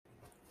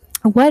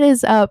What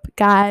is up,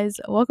 guys?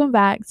 Welcome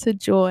back to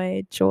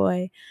Joy.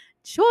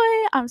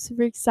 I'm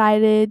super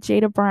excited.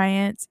 Jada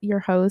Bryant, your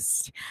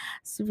host.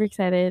 Super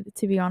excited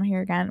to be on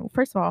here again. Well,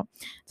 first of all,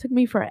 it took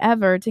me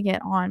forever to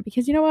get on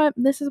because you know what?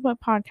 This is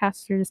what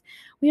podcasters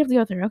we have to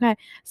go through. Okay.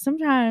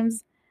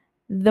 Sometimes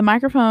the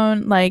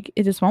microphone, like,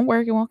 it just won't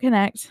work, it won't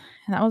connect.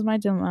 And that was my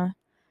dilemma.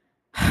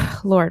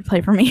 Lord, pray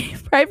for me.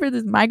 Pray for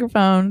this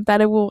microphone that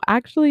it will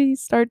actually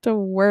start to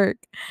work.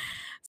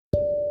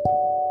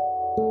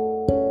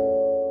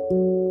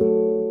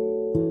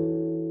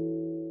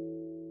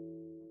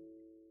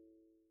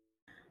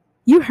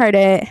 You heard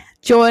it.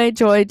 Joy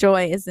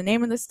is the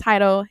name of this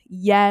title.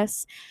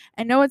 Yes.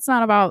 I know it's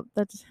not about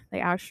the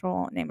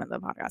actual name of the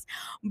podcast,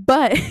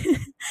 but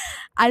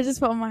I just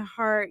felt in my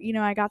heart,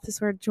 I got this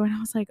word joy and I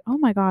was like, oh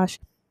my gosh,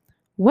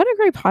 what a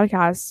great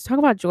podcast. Talk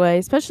about joy,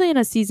 especially in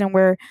a season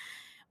where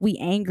we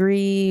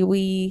angry,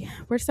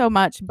 we're so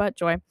much but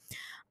joy.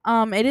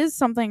 It is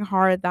something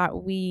hard that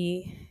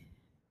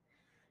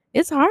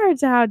it's hard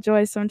to have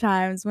joy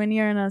sometimes when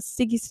you're in a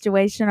sticky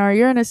situation or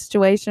you're in a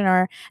situation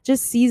or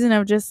just season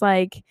of just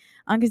like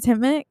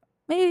uncontentment,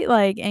 maybe,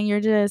 like, and you're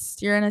in a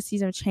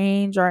season of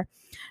change or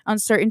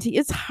uncertainty.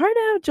 It's hard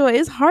to have joy.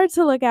 It's hard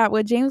to look at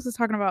what James was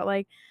talking about.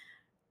 Like,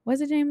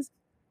 was it James?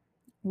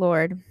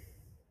 Lord,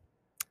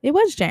 it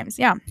was James.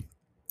 Yeah.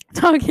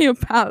 Talking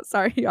about,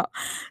 sorry y'all,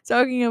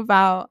 talking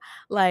about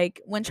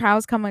like when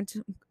trials come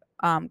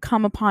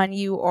upon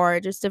you or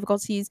just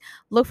difficulties,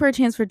 look for a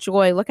chance for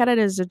joy. Look at it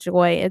as a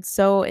joy.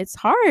 It's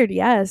hard,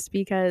 yes,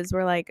 because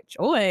we're like,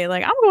 joy,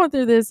 like, I'm going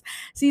through this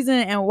season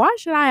and why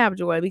should I have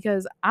joy?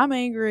 Because I'm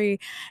angry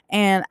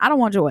and I don't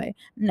want joy.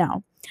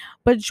 No.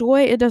 But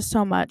joy, it does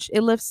so much.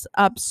 It lifts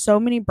up so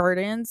many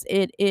burdens.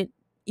 It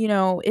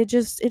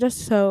does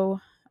so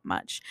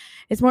much.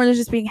 It's more than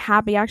just being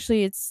happy.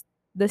 Actually, it's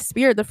the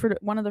spirit, the fruit,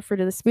 one of the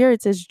fruit of the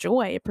spirits is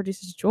joy. It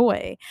produces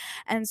joy.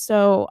 And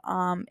so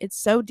it's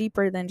so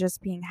deeper than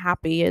just being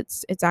happy.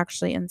 It's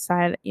actually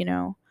inside,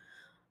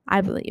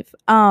 I believe.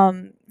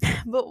 But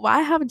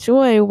why have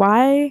joy?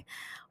 Why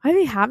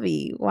be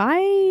happy? Why,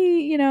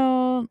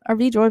 or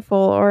be joyful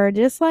or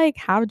just like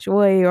have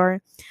joy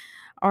or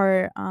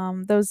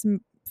those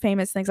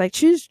famous things like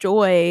choose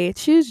joy,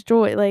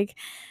 like,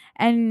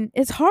 and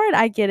it's hard.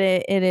 I get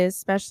it. It is,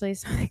 especially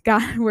so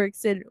God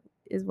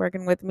is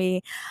working with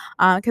me,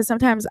 because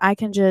sometimes I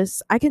can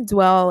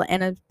dwell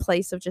in a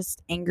place of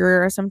just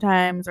anger or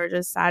sometimes or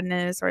just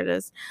sadness or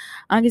just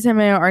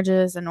uncontentment or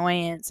just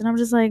annoyance, and I'm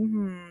just like,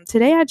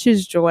 today I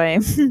choose joy.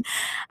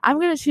 I'm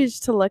gonna choose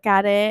to look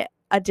at it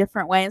a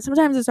different way, and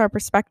sometimes it's our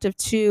perspective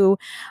too,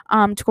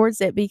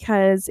 towards it,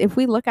 because if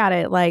we look at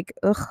it like,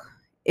 ugh,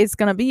 it's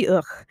gonna be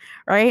ugh,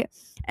 right?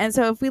 And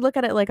so if we look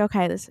at it like,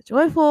 okay, this is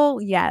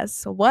joyful,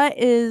 yes. What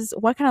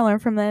can I learn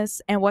from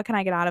this, and what can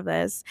I get out of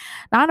this?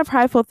 Not a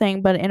prideful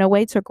thing, but in a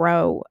way to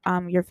grow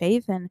your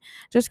faith and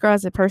just grow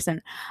as a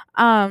person.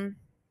 Um,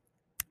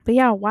 but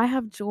yeah, why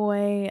have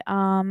joy?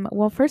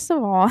 Well, first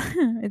of all,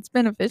 it's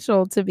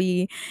beneficial to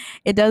be.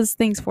 It does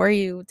things for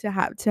you to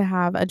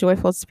have a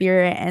joyful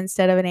spirit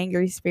instead of an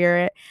angry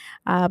spirit,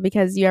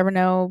 because you ever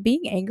know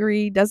being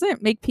angry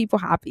doesn't make people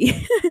happy.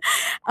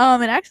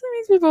 It actually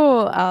makes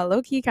people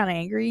low key kind of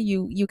angry.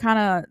 You kind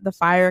of, the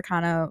fire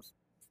kind of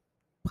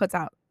puts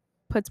out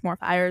puts more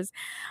fires,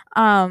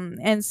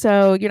 and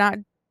so you're not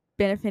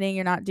benefiting,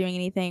 you're not doing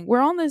anything.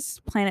 We're on this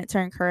planet to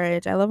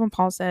encourage. I love when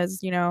Paul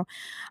says,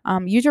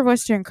 use your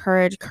voice to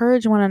encourage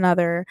one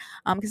another,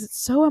 because it's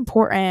so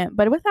important.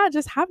 But with that,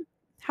 just have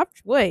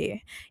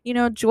joy.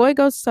 Joy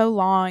goes so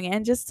long,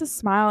 and just to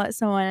smile at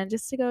someone and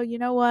just to go, you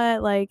know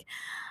what, like,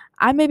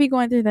 I may be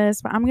going through this,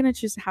 but I'm going to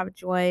choose to have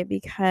joy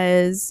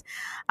because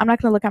I'm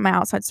not going to look at my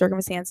outside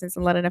circumstances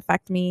and let it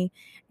affect me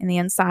in the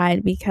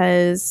inside,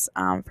 because,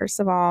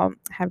 first of all,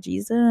 I have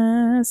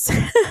Jesus.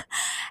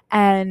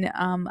 And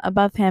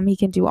above him, he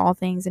can do all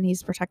things, and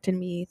he's protected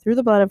me through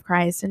the blood of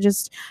Christ and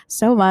just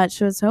so much.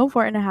 So it's so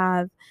important to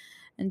have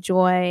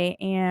joy,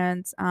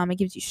 and it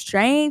gives you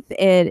strength.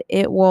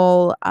 It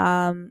will,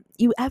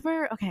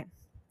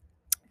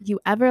 you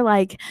ever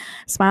like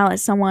smile at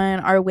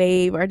someone or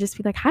wave or just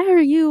be like, hi, how are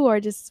you, or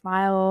just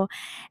smile,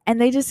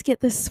 and they just get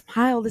this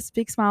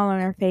big smile on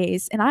their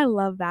face, and I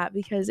love that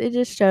because it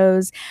just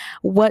shows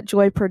what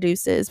joy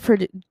produces.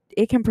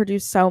 It can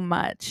produce so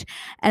much,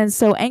 and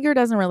so anger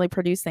doesn't really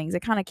produce things, it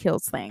kind of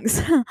kills things.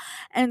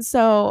 And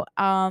so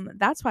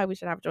that's why we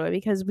should have joy,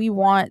 because we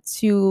want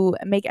to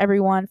make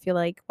everyone feel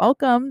like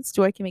welcomed.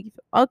 Joy can make you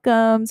feel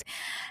welcomed,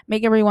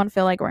 make everyone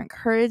feel like we're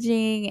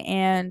encouraging.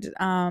 And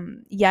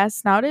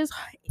yes, nowadays,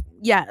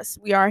 yes,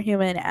 we are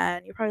human,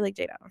 and you're probably like,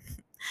 Jada,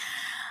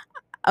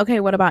 okay,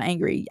 what about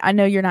angry? I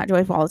know you're not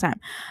joyful all the time.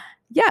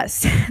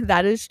 Yes,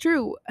 that is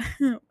true.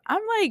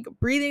 I'm like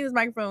breathing this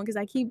microphone because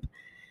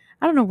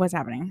I don't know what's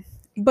happening,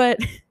 but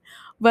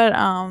but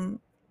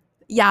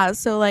yeah,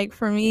 so like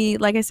for me,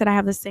 like I said, I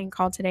have this thing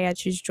called Today I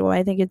Choose Joy.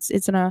 I think it's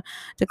in a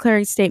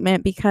declaring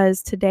statement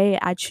because today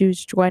I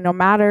choose joy no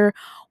matter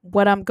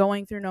what I'm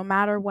going through, no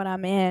matter what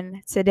I'm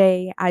in.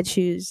 Today I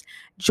choose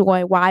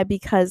joy. Why?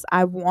 Because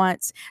I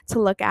want to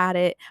look at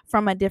it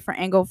from a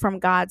different angle, from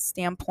God's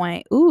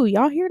standpoint. Ooh,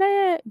 y'all hear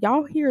that?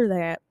 Y'all hear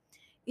that?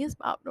 It's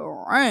about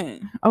to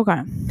rain.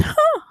 Okay.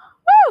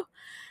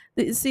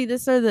 See,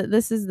 this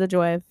is the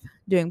joy of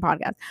doing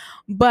podcasts,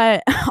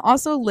 but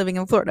also living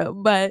in Florida.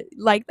 But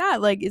like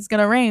that, like it's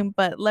gonna rain.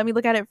 But let me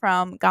look at it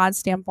from God's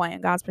standpoint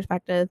and God's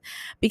perspective,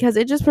 because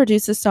it just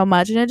produces so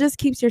much, and it just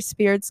keeps your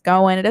spirits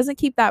going. It doesn't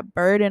keep that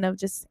burden of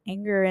just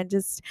anger and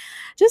just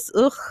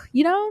ugh,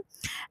 you know.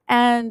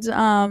 And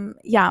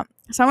yeah.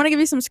 So I want to give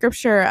you some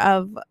scripture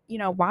of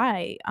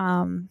why.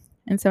 And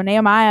so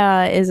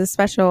Nehemiah is a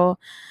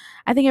special.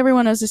 I think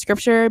everyone knows the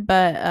scripture,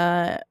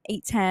 but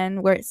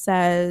 8:10, where it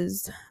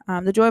says,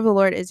 "The joy of the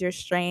Lord is your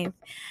strength,"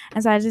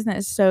 and so I just think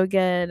it's so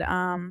good.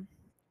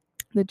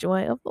 The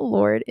joy of the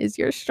Lord is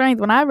your strength.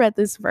 When I read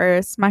this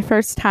verse, my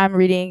first time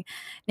reading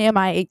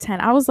Nehemiah 8:10,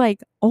 I was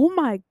like, "Oh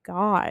my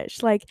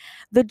gosh!" Like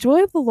the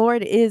joy of the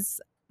Lord is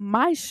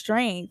my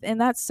strength,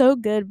 and that's so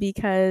good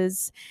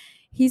because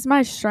He's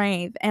my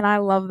strength, and I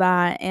love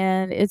that,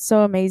 and it's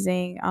so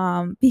amazing.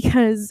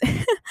 Because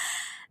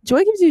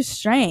joy gives you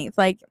strength,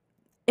 like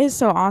it's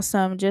so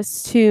awesome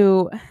just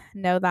to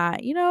know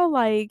that,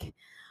 like,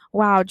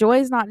 wow, joy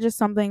is not just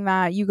something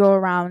that you go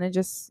around and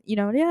just,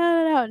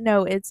 yeah,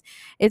 no, it's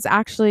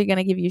actually going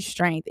to give you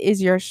strength,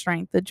 is your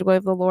strength. The joy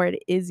of the Lord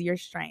is your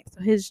strength.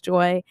 So his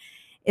joy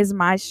is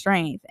my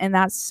strength. And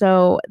that's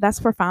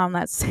profound.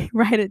 That's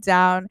write it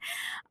down.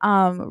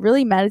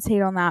 Really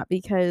meditate on that,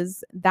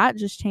 because that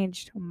just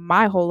changed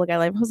my whole look at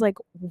life. I was like,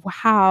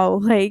 wow,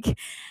 like,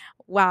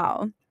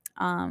 wow.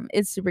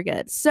 It's super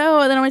good.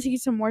 So then I want to take you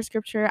some more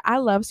scripture. I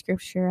love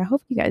scripture. I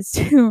hope you guys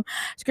do.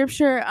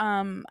 Scripture,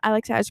 I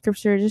like to add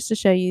scripture just to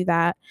show you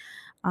that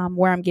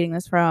where I'm getting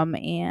this from,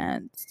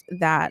 and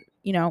that,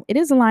 it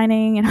is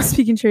aligning and I'm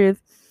speaking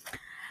truth.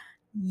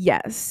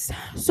 Yes.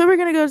 So we're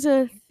gonna go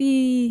to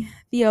the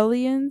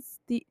Theolians.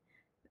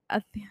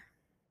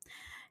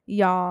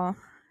 Y'all,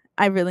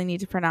 I really need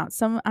to pronounce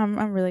some.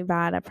 I'm really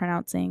bad at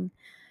pronouncing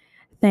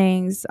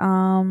things.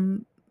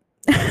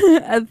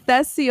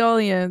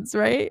 Thessalonians,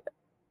 right?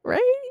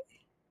 Right?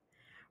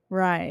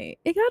 Right.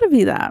 It gotta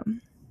be that.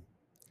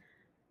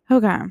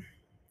 Okay.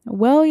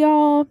 Well,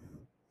 y'all.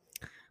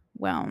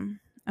 Well,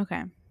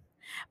 okay.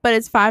 But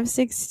it's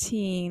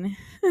 5:16.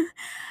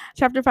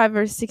 Chapter 5,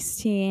 verse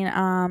 16.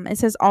 It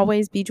says,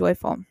 always be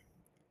joyful.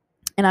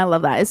 And I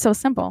love that. It's so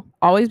simple.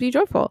 Always be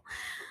joyful.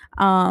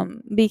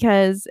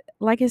 Because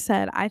like I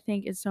said, I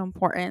think it's so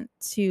important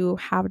to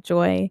have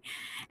joy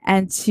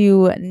and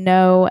to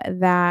know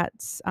that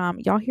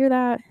y'all hear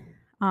that?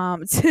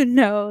 To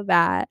know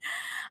that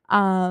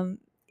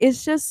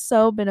it's just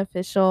so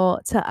beneficial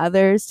to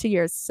others, to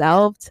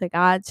yourself, to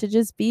God, to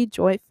just be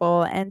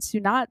joyful and to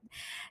not,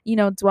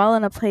 dwell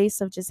in a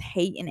place of just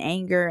hate and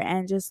anger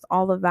and just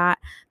all of that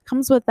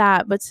comes with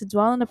that, but to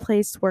dwell in a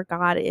place where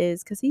God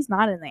is, because he's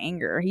not in the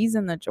anger, he's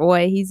in the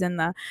joy, he's in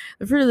the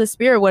fruit of the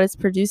spirit, what it's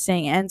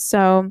producing. And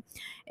so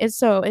it's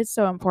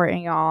so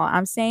important, y'all.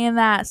 I'm saying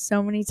that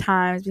so many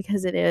times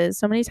because it is.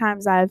 So many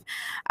times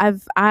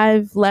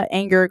I've let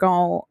anger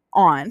go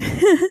on.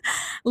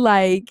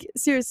 Like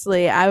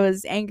seriously, I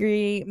was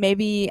angry.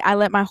 Maybe I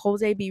let my whole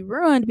day be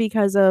ruined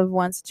because of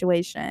one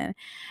situation.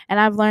 And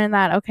I've learned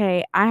that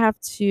okay, I have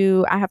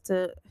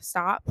to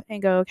stop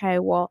and go, okay,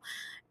 well,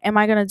 am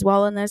I going to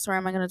dwell in this or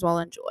am I going to dwell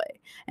in joy?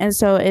 And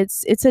so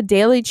it's a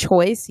daily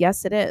choice.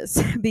 Yes, it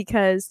is.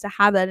 Because to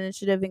have that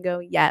initiative and go,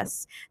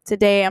 yes,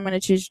 today I'm going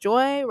to choose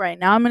joy. Right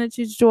now I'm going to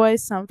choose joy.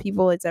 Some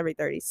people it's every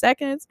 30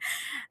 seconds.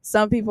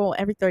 Some people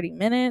every 30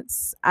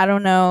 minutes. I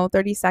don't know,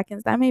 30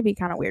 seconds. That may be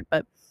kind of weird,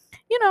 but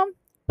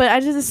but I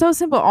just, it's so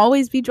simple.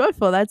 Always be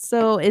joyful. It's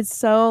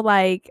so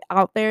like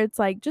out there. It's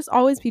like, just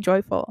always be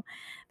joyful,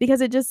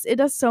 because it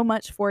does so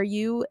much for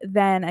you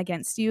than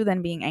against you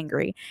than being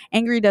angry.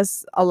 Angry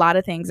does a lot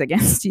of things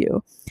against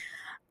you.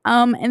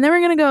 And then we're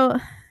going to go,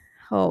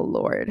 oh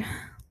Lord,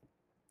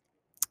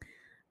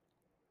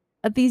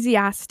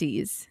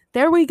 Ecclesiastes.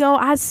 There we go.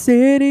 I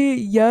said it.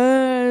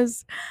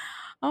 Yes.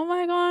 Oh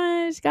my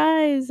gosh,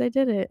 guys, I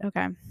did it.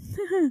 Okay.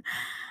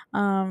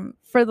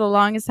 For the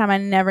longest time, I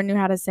never knew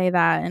how to say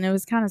that, and it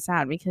was kind of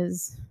sad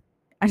because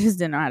I just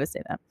didn't know how to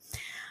say that.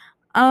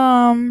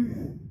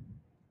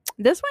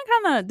 This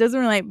one kind of doesn't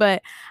relate,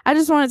 but I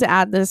just wanted to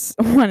add this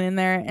one in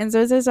there. And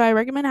so it says, so I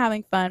recommend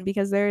having fun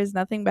because there is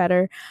nothing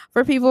better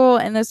for people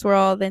in this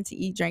world than to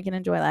eat, drink, and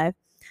enjoy life.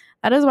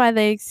 That is why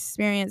they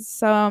experience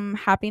some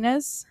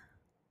happiness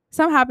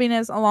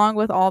along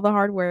with all the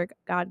hard work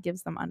God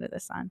gives them under the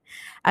sun.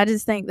 I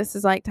just think this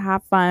is like to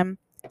have fun,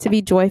 to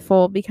be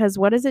joyful, because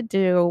what does it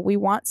do? We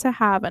want to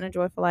have an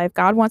enjoyable life.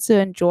 God wants to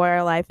enjoy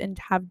our life and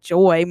have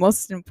joy,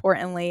 most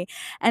importantly.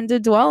 And to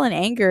dwell in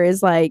anger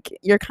is like,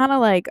 you're kind of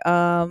like,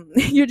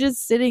 you're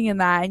just sitting in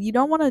that, and you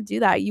don't want to do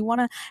that. You want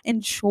to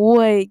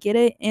enjoy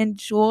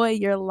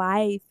your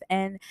life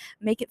and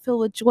make it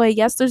filled with joy.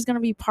 Yes, there's going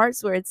to be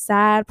parts where it's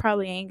sad,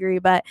 probably angry,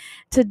 but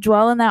to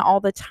dwell in that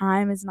all the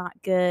time is not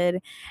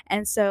good.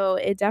 And so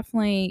it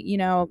definitely,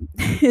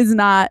 is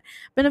not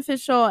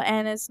beneficial,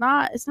 and it's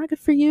not good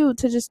for you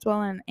to just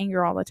dwell in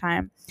anger all the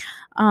time.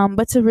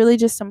 But to really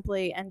just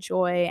simply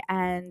enjoy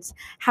and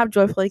have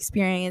joyful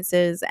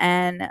experiences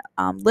and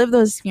live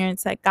those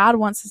experiences that God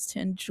wants us to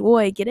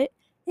enjoy. Get it?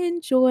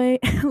 Enjoy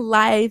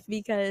life,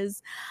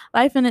 because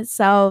life in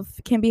itself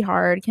can be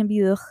hard, can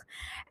be ugh.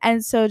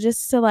 And so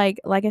just to like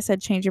I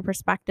said, change your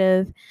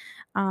perspective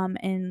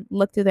and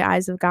look through the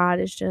eyes of God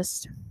is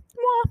just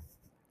mwah.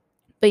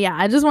 But yeah,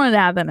 I just wanted to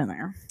add that in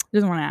there.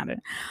 Just want to add it.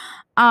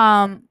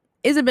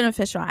 Is it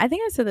beneficial? I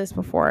think I said this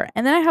before.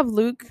 And then I have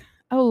Luke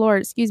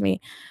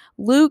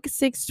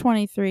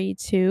 6:23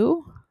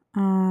 too.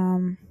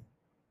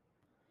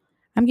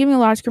 I'm giving a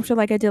lot of scripture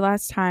like I did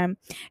last time.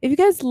 If you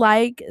guys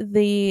like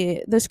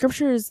the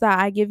scriptures that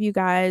I give you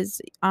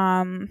guys,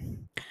 I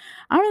don't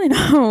really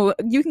know.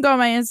 You can go on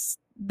the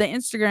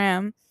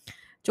Instagram,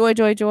 joy,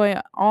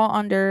 all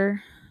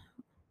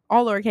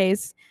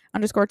lowercase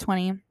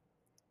 _20,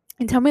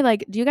 and tell me,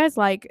 like, do you guys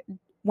like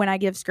when I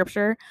give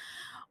scripture?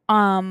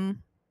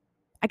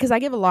 Because I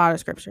give a lot of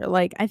scripture.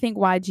 Like, I think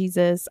why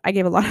Jesus, I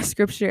gave a lot of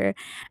scripture.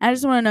 And I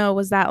just want to know,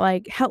 was that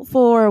like helpful,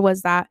 or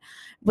was that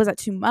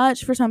too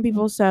much for some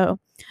people? So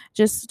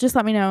just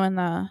let me know in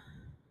the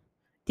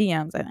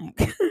DMs, I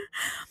think.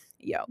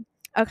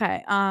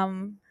 Okay.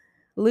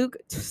 Luke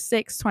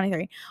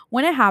 6:23.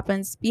 When it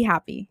happens, be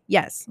happy.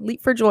 Yes,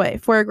 leap for joy,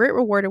 for a great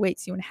reward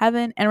awaits you in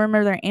heaven. And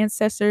remember, their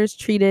ancestors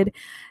treated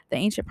the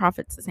ancient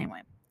prophets the same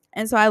way.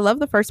 And so I love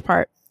the first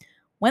part.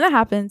 When that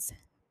happens,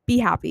 be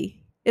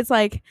happy. It's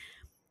like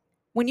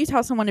when you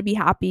tell someone to be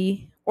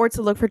happy or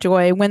to look for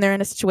joy when they're in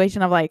a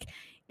situation of like,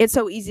 it's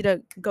so easy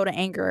to go to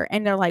anger,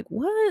 and they're like,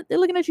 what? They're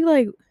looking at you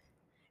like,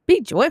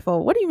 be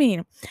joyful. What do you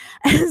mean?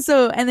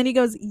 And then he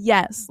goes,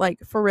 yes, like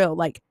for real,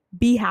 like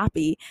be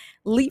happy,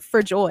 leap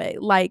for joy,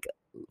 like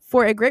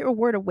for a great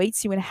reward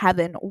awaits you in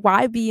heaven.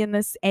 Why be in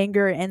this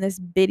anger and this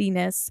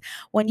bitterness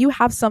when you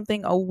have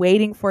something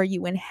awaiting for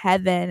you in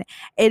heaven?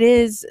 It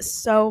is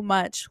so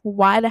much.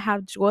 Why to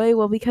have joy?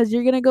 Well, because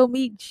you're gonna go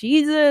meet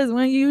Jesus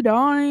when you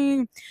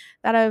dying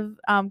that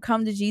have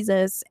come to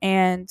Jesus,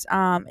 and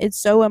it's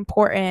so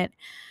important,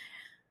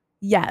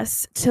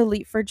 yes, to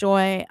leap for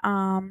joy.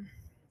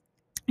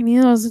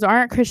 Those who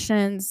aren't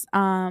Christians,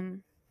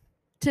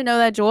 to know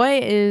that joy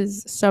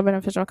is so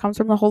beneficial. It comes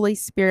from the Holy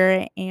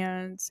Spirit,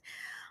 and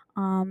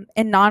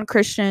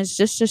non-Christians,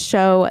 just to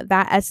show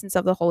that essence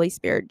of the Holy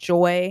Spirit,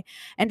 joy,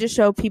 and to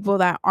show people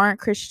that aren't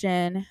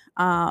Christian,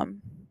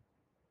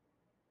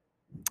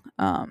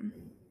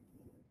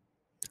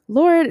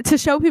 Lord, to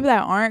show people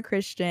that aren't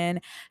Christian,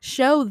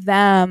 show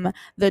them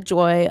the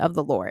joy of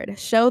the Lord.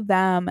 Show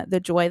them the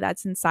joy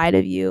that's inside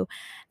of you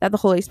that the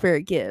Holy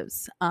Spirit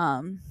gives.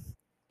 Oh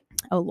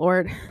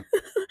Lord.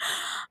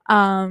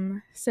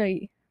 So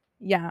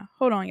yeah,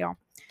 hold on, y'all.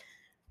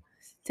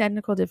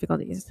 Technical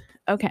difficulties.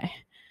 Okay.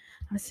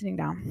 I'm sitting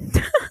down.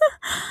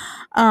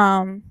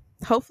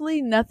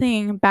 Hopefully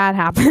nothing bad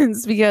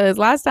happens, because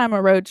last time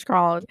a roach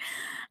crawled.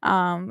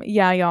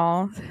 Yeah,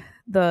 y'all.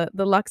 The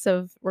lux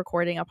of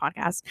recording a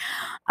podcast.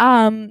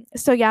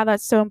 So yeah,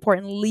 that's so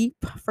important. Leap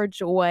for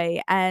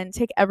joy and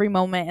take every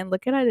moment and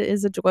look at it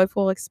as a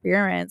joyful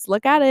experience.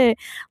 Look at it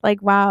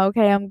like, wow,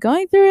 okay, I'm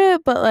going through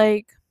it, but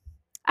like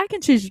I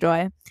can choose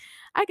joy.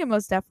 I can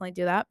most definitely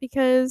do that,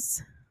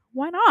 because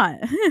why not?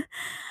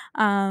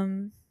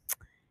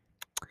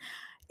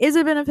 Is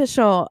it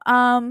beneficial?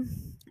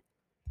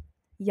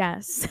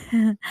 Yes.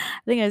 I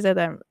think I said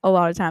that a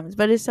lot of times,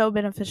 but it's so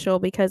beneficial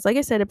because, like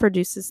I said, it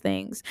produces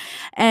things,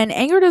 and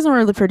anger doesn't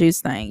really produce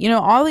things.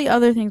 All the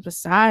other things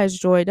besides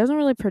joy doesn't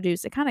really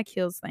produce. It kind of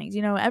kills things.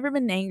 Ever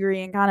been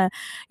angry and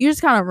you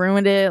just kind of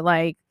ruined it,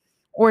 like,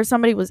 or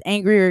somebody was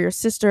angry, or your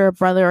sister or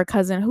brother or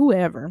cousin,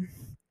 whoever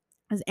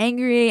was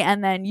angry,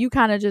 and then you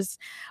kind of just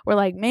were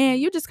like, man,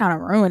 you just kind of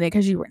ruined it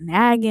because you were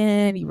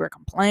nagging, you were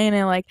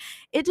complaining. Like,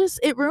 it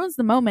ruins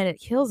the moment, it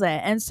kills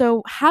it. And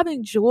so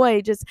having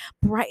joy just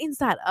brightens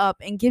that up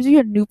and gives you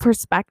a new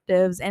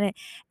perspectives, and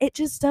it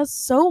just does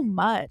so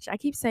much. I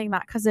keep saying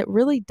that because it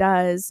really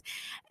does.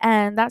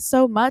 And that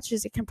so much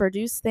is it can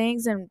produce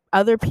things, and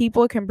other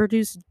people can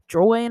produce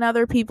joy in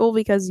other people,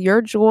 because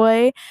your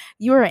joy,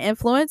 you are an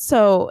influence.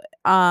 So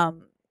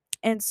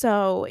and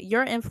so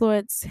your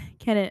influence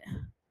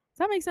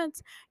that makes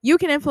sense? You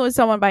can influence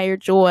someone by your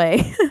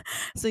joy.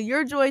 So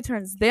your joy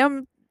turns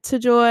them to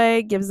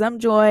joy, gives them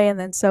joy, and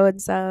then so and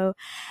so.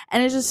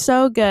 And it's just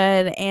so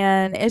good,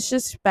 and it's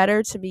just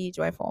better to be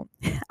joyful.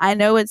 I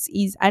know it's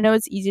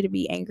easy to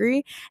be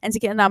angry and to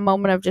get in that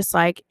moment of just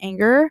like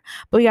anger,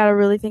 but we got to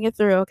really think it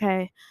through.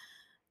 Okay,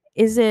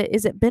 is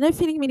it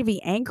benefiting me to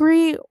be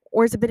angry,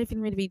 or is it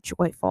benefiting me to be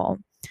joyful?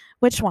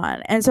 Which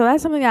one? And so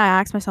that's something that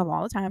I ask myself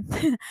all the time.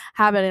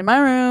 Have it in my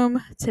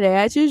room. Today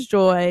I choose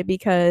joy,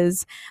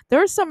 because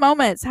there are some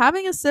moments.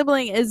 Having a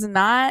sibling is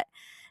not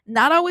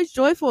always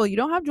joyful. You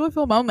don't have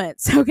joyful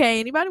moments. Okay.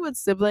 Anybody with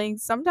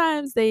siblings,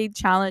 sometimes they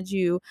challenge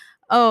you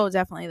Oh,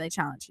 definitely they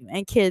challenge you.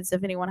 And kids,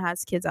 if anyone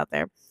has kids out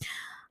there,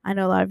 I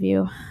know a lot of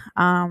you.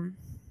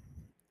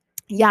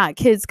 Yeah,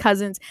 kids,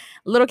 cousins,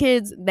 little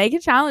kids, they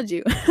can challenge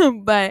you,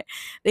 but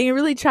they can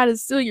really try to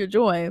steal your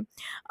joy.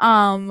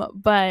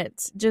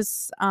 But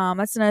just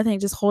that's another thing,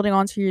 just holding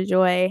on to your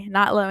joy,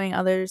 not allowing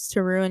others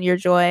to ruin your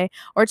joy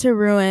or to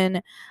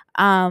ruin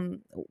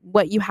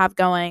what you have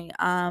going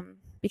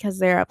because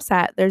they're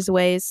upset. There's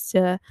ways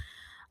to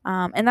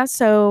and that's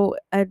so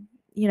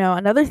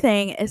another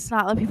thing is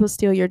not let people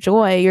steal your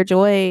joy. Your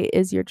joy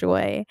is your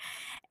joy,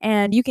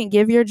 and you can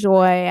give your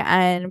joy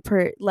and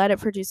let it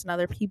produce in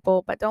other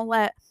people, but don't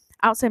let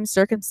outside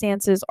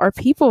circumstances or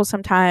people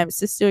sometimes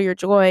to steal your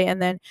joy,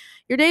 and then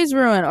your day's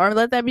ruined, or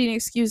let that be an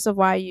excuse of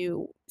why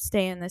you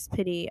stay in this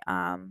pity.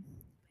 Yeah,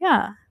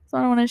 that's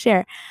what I want to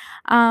share.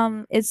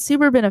 It's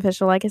super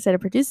beneficial. Like I said,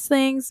 it produces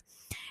things.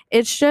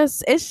 It's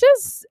just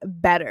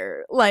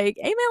better. Like,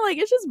 amen. Like,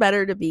 it's just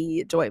better to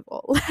be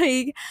joyful.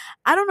 Like,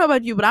 I don't know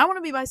about you, but I want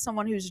to be by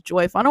someone who's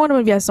joyful. I don't want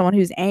to be by someone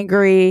who's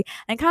angry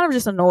and kind of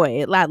just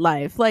annoyed at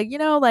life. Like,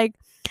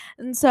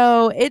 and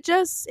so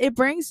it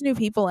brings new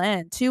people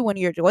in too when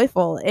you're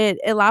joyful. It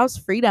allows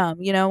freedom.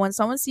 When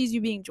someone sees you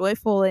being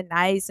joyful and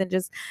nice and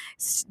just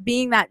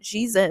being that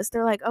Jesus,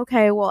 they're like,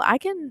 okay, well, I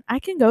can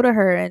go to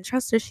her and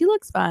trust her. She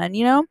looks fun,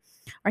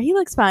 or he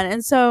looks fun.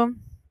 And so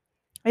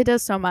it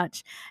does so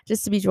much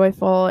just to be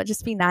joyful,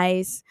 just be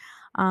nice,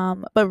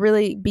 but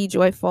really be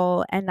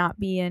joyful and not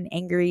be in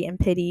angry and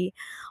pity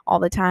all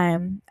the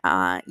time.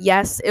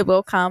 Yes, it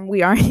will come.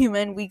 We are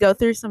human. We go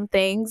through some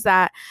things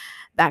that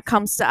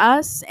comes to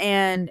us,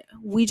 and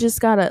we just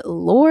gotta,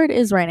 Lord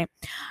is raining,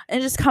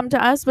 and just come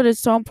to us. But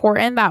it's so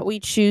important that we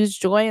choose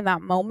joy in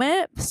that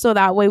moment, so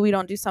that way we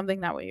don't do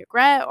something that we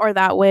regret, or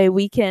that way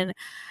we can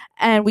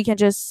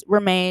just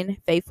remain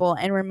faithful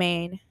and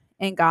remain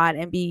in God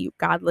and be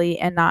godly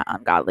and not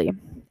ungodly.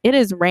 It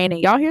is raining.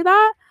 Y'all hear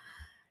that?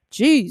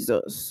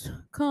 Jesus,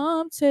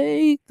 come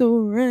take the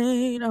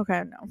rain.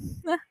 Okay,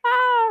 no.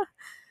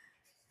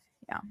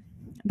 Yeah.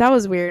 That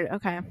was weird.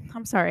 Okay.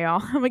 I'm sorry,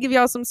 y'all. I'm gonna give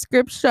y'all some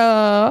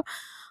scripture.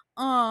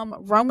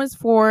 Romans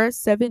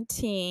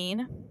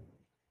 4:17.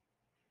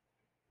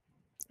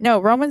 No,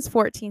 Romans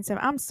 14:7.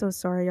 I'm so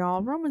sorry,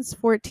 y'all. Romans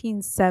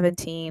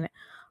 14:17.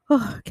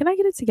 Oh, can I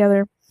get it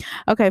together?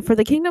 Okay, for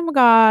the kingdom of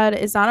God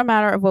is not a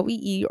matter of what we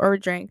eat or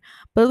drink,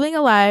 but living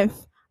a life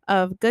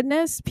of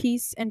goodness,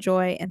 peace, and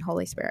joy in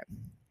Holy Spirit.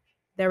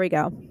 There we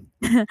go.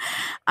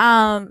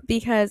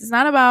 Because it's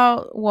not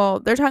about, well,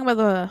 they're talking about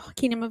the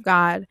kingdom of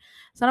God.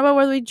 It's not about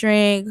whether we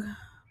drink,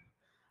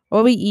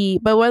 what we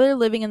eat, but whether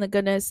living in the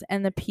goodness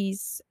and the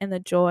peace and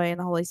the joy and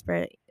the Holy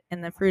Spirit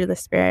and the fruit of the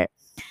Spirit.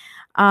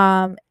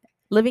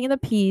 Living in the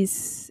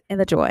peace and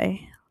the joy.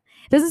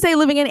 It doesn't say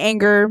living in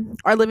anger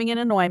or living in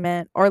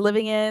annoyment or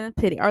living in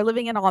pity or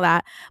living in all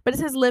that, but it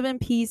says live in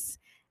peace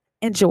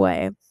and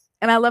joy.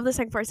 And I love the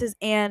second part. It says,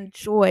 and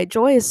joy.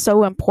 Joy is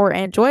so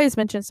important. Joy is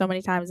mentioned so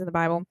many times in the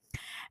Bible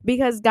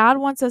because God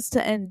wants us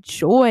to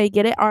enjoy,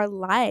 get it our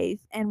life,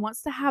 and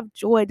wants to have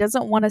joy,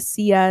 doesn't want to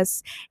see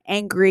us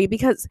angry,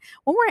 because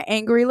when we're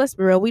angry, let's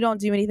be real, we don't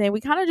do anything.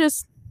 We kind of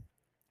just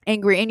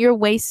angry, and you're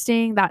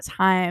wasting that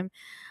time.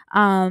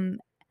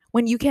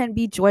 When you can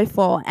be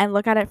joyful and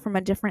look at it from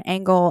a different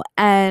angle,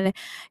 and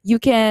you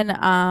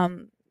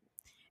can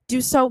do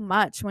so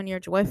much when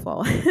you're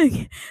joyful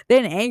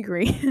than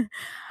angry. You're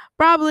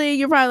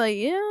probably like,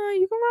 yeah,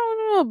 you can probably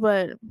know,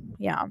 but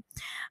yeah.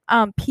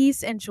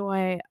 Peace and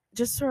joy,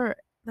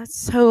 that's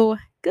so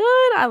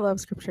good. I love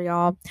scripture,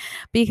 y'all,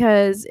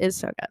 because it's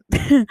so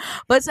good.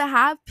 But to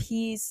have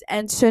peace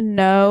and to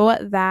know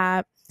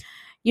that,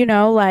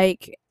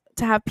 like,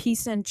 to have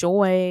peace and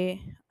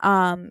joy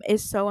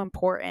is so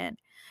important.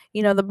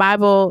 The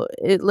Bible,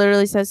 it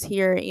literally says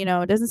here,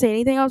 it doesn't say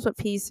anything else but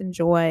peace and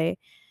joy.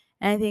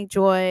 And I think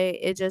joy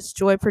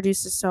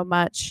produces so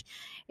much.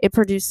 It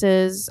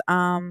produces,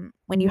 when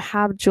you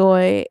have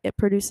joy, it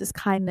produces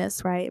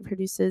kindness, right? It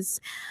produces,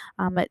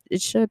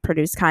 it should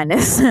produce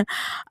kindness.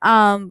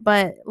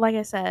 But like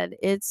I said,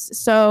 it's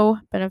so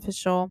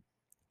beneficial.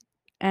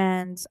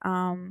 And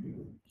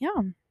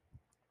yeah,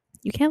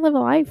 you can't live a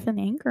life in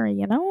anger,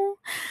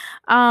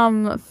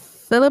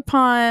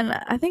 Philippon,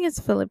 I think it's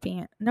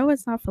Philippine. No,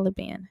 it's not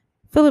Philippine.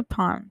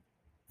 Philemon.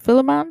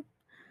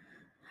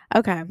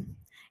 Okay.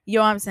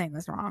 Yo, I'm saying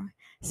this wrong.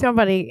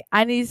 Somebody,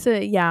 I need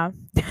to, yeah.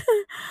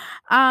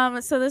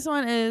 So this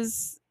one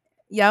is,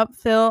 yep,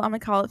 Phil. I'm gonna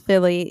call it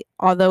Philly,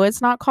 although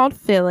it's not called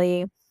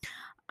Philly.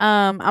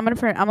 I'm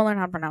gonna learn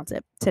how to pronounce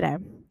it today.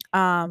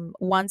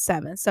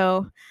 1:7.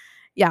 So,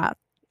 yeah,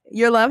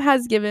 your love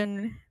has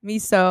given me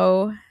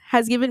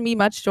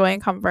much joy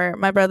and comfort,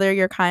 my brother.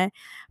 Your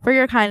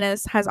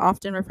kindness has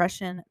often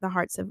refreshed the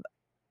hearts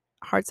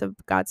of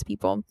God's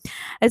people.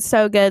 It's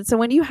so good. So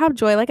when you have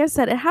joy, like I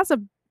said, it has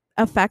a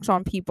effect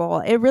on people.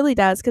 It really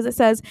does, because it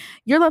says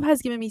your love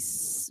has given me.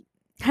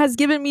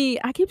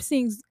 I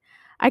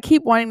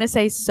keep wanting to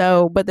say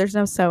so, but there's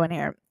no so in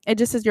here. It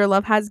just says your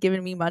love has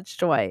given me much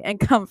joy and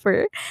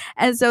comfort.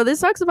 And so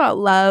this talks about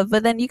love,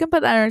 but then you can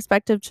put that in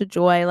perspective to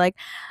joy. Like,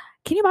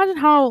 can you imagine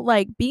how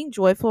like being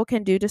joyful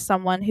can do to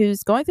someone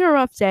who's going through a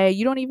rough day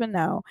you don't even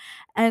know?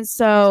 And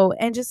so,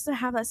 and just to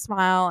have that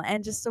smile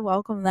and just to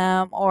welcome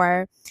them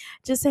or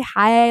just say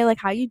hi, like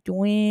how you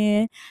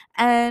doing?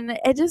 And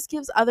it just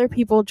gives other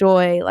people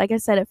joy. Like I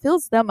said, it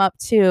fills them up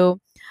too.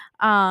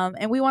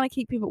 And we want to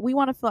keep people, we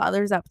want to fill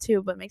others up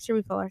too, but make sure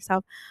we fill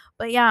ourselves.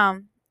 But yeah,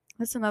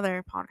 that's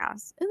another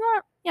podcast. Isn't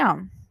that?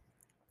 Yeah.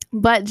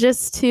 But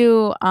just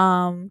to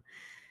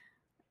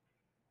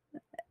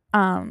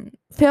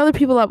fill other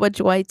people up with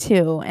joy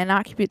too and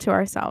not keep it to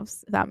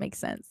ourselves, if that makes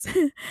sense.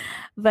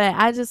 But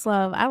I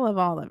love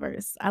all the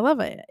verse. I love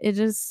it. It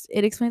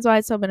explains why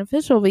it's so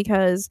beneficial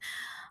because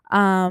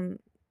um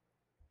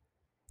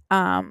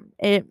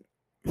it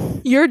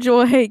your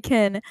joy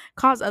can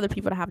cause other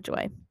people to have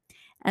joy.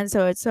 And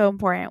so it's so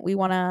important. We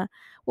want to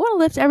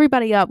lift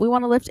everybody up. We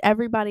want to lift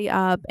everybody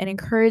up and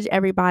encourage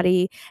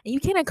everybody. And you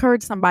can't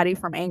encourage somebody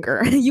from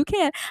anger. You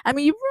can't. I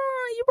mean, you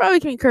probably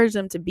can encourage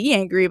them to be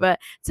angry, but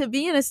to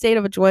be in a state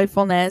of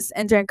joyfulness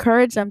and to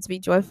encourage them to be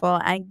joyful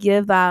and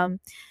give them,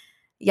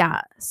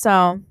 yeah.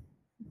 So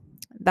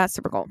that's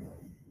super cool.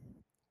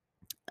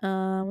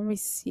 Let me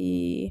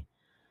see.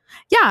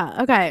 Yeah.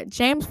 Okay.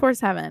 James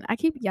 4:7. I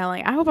keep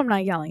yelling. I hope I'm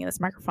not yelling in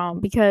this microphone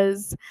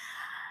because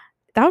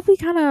that would be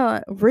kind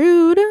of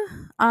rude.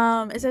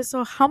 It says,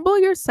 so humble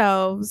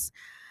yourselves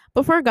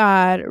before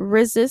God,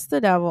 resist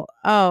the devil.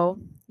 Oh,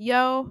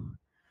 yo,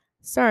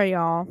 sorry,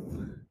 y'all.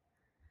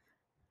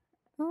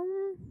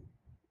 Um,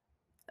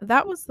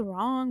 that was the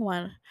wrong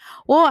one.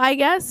 Well, I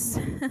guess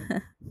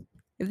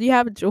if you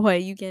have joy,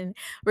 you can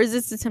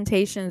resist the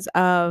temptations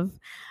of,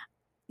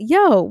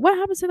 yo, what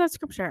happens to that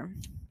scripture?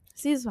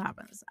 See, this is what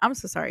happens. I'm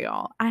so sorry,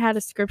 y'all. I had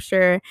a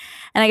scripture,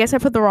 and I guess I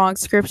put the wrong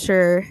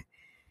scripture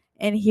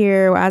in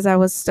here as I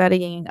was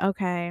studying.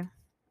 Okay.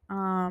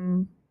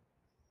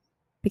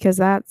 Because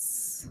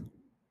that's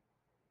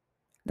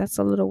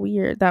a little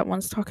weird. That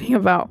one's talking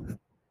about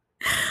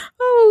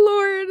oh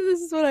Lord,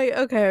 this is what I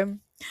okay.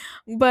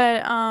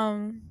 But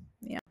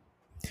yeah.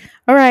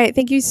 All right,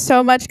 thank you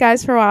so much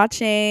guys for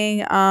watching.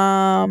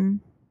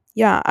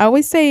 Yeah, I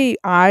always say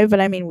I, but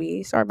I mean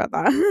we. Sorry about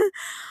that.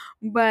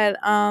 But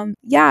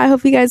yeah, I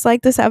hope you guys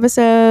like this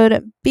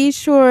episode. Be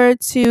sure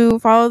to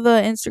follow the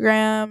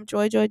Instagram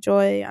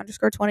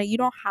joy_20. You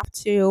don't have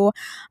to.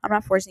 I'm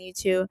not forcing you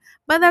to,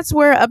 but that's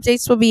where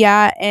updates will be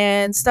at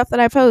and stuff that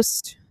I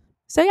post.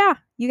 So yeah,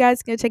 you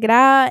guys go check it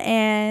out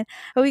and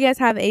hope you guys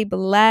have a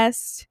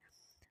blessed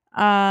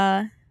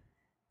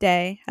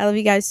day. I love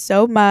you guys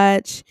so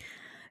much.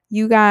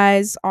 You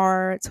guys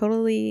are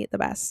totally the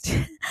best.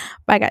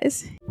 Bye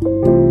guys.